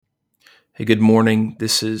Hey, good morning.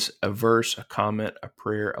 This is a verse, a comment, a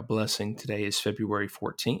prayer, a blessing. Today is February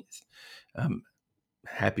 14th. Um,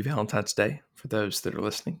 Happy Valentine's Day for those that are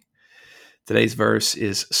listening. Today's verse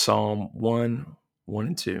is Psalm 1, 1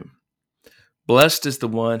 and 2. Blessed is the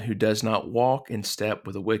one who does not walk in step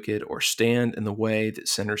with the wicked, or stand in the way that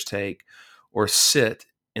sinners take, or sit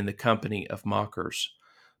in the company of mockers,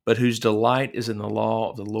 but whose delight is in the law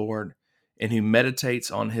of the Lord, and who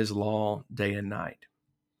meditates on his law day and night.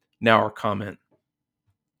 Now, our comment.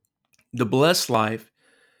 The blessed life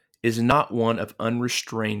is not one of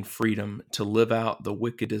unrestrained freedom to live out the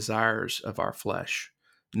wicked desires of our flesh.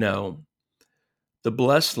 No, the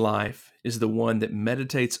blessed life is the one that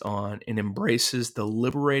meditates on and embraces the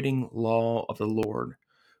liberating law of the Lord,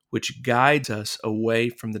 which guides us away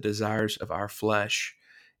from the desires of our flesh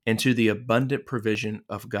and to the abundant provision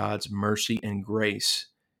of God's mercy and grace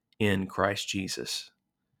in Christ Jesus.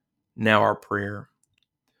 Now, our prayer.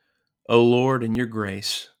 O Lord, in your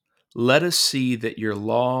grace, let us see that your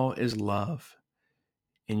law is love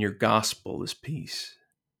and your gospel is peace.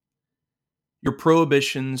 Your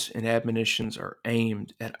prohibitions and admonitions are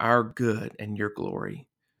aimed at our good and your glory.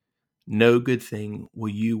 No good thing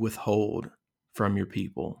will you withhold from your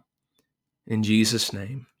people. In Jesus'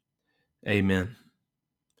 name, amen.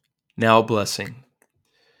 Now a blessing.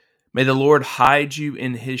 May the Lord hide you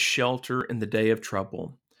in his shelter in the day of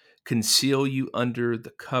trouble, conceal you under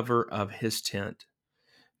the cover of his tent.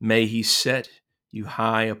 May he set you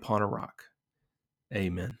high upon a rock.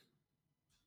 Amen.